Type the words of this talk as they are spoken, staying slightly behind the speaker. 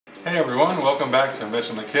Hey everyone, welcome back to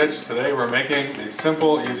Mitch and the Kitch. Today we're making a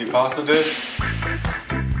simple, easy pasta dish.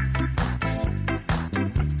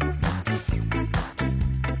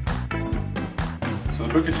 So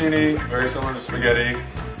the bucatini, very similar to spaghetti.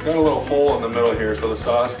 It's got a little hole in the middle here so the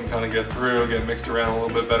sauce can kind of get through, get mixed around a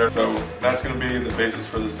little bit better. So that's going to be the basis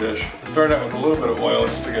for this dish. Let's start out with a little bit of oil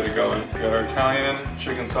just to get it going. We got our Italian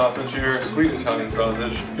chicken sausage here, sweet Italian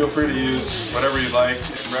sausage. Feel free to use whatever you like.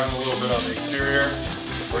 Brown a little bit on the exterior.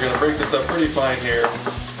 We're going to break this up pretty fine here.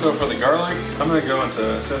 So for the garlic, I'm going to go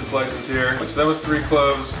into thin slices here. So that was 3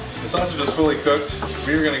 cloves. The sausage is fully cooked.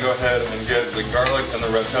 We're going to go ahead and get the garlic and the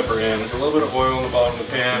red pepper in. A little bit of oil in the bottom of the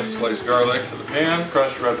pan. Sliced garlic to the pan,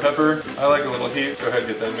 crushed red pepper. I like a little heat. Go ahead and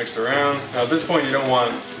get that mixed around. Now at this point you don't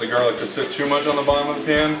want the garlic to sit too much on the bottom of the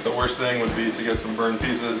pan. The worst thing would be to get some burned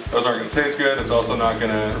pieces. Those aren't going to taste good. It's also not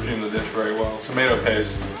going to perfume the dish very well. Tomato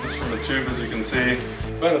paste. This is from the tube, as you can see.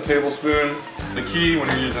 About a tablespoon. The key when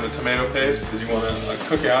you're using a tomato paste is you want to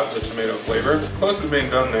cook out the tomato flavor. Close to being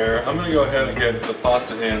done there, I'm going to go ahead and get the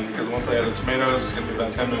pasta in because once I add the tomatoes, it's going to be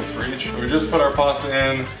about 10 minutes for each. We just put our pasta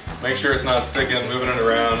in, make sure it's not sticking, moving it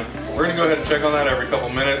around. We're going to go ahead and check on that every couple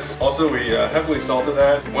minutes. Also, we heavily salted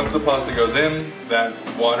that. Once the pasta goes in, that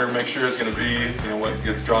water, make sure is going to be what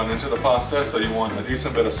gets drawn into the pasta, so you want a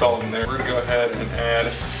decent bit of salt in there. We're going to go ahead and add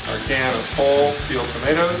our can of whole peeled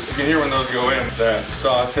tomatoes. You can hear when those go in, that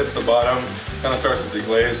sauce hits the bottom, kind of starts to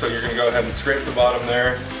deglaze, so you're going to go ahead and scrape the bottom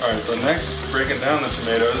there. Alright, so next, breaking down the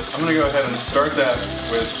tomatoes, I'm going to go ahead and start that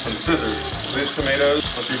with some scissors. These tomatoes,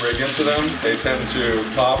 once you break into them, they tend to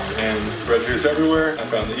pop and red juice everywhere. I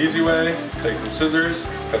found the easy way. Take some scissors,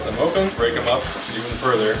 cut them open, break them up even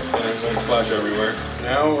further, and it won't splash everywhere.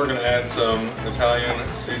 Now we're going to add some Italian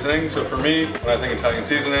seasoning. So for me, when I think Italian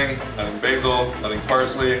seasoning, I think basil, I think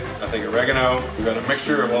parsley, I think oregano. We've got a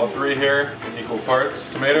mixture of all 3 here in equal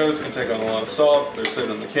parts. Tomatoes can take on a lot of salt. They're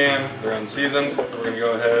sitting in the can. They're unseasoned. We're going to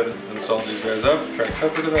go ahead and salt these guys up. Crack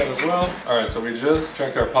pepper to that as well. Alright, so we just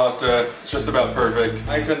checked our pasta. It's just about perfect.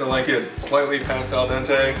 I tend to like it slightly past al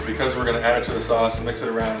dente because we're going to add it to the sauce and mix it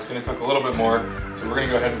around. It's going to cook a little bit more. So we're going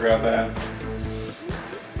to go ahead and grab that.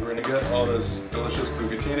 We're going to get all this delicious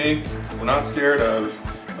bucatini. We're not scared of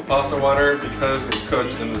the pasta water because it's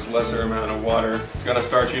cooked in this lesser amount of water. It's got a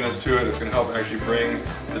starchiness to it. It's going to help actually bring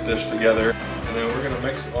the dish together. And then we're going to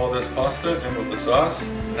mix all this pasta in with the sauce.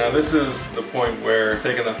 Now this is the point where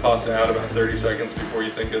taking that pasta out about 30 seconds before you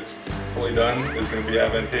think it's fully done is going to be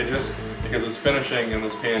advantageous because it's finishing in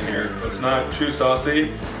this pan here. It's not too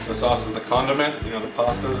saucy. The sauce is the condiment. The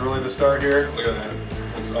pasta is really the star here. Look at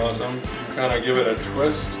that. Looks awesome. You can kind of give it a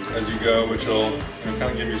twist as you go, which will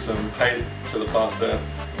kind of give you some height to the pasta.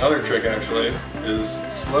 Another trick actually is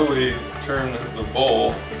slowly turn the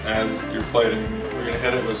bowl as you're plating. We're going to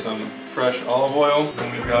hit it with some fresh olive oil.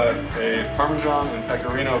 Then we've got a Parmesan and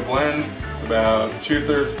Pecorino blend. It's about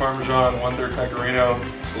 2/3 Parmesan, 1/3 Pecorino.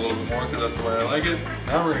 Just a little bit more because that's the way I like it.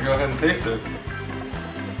 Now we're going to go ahead and taste it.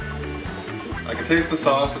 I can taste the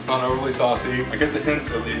sauce, it's not overly saucy. I get the hints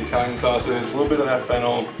of the Italian sausage, a little bit of that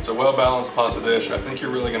fennel. It's a well-balanced pasta dish. I think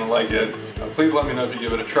you're really going to like it. Please let me know if you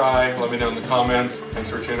give it a try. Let me know in the comments. Thanks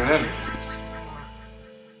for tuning in.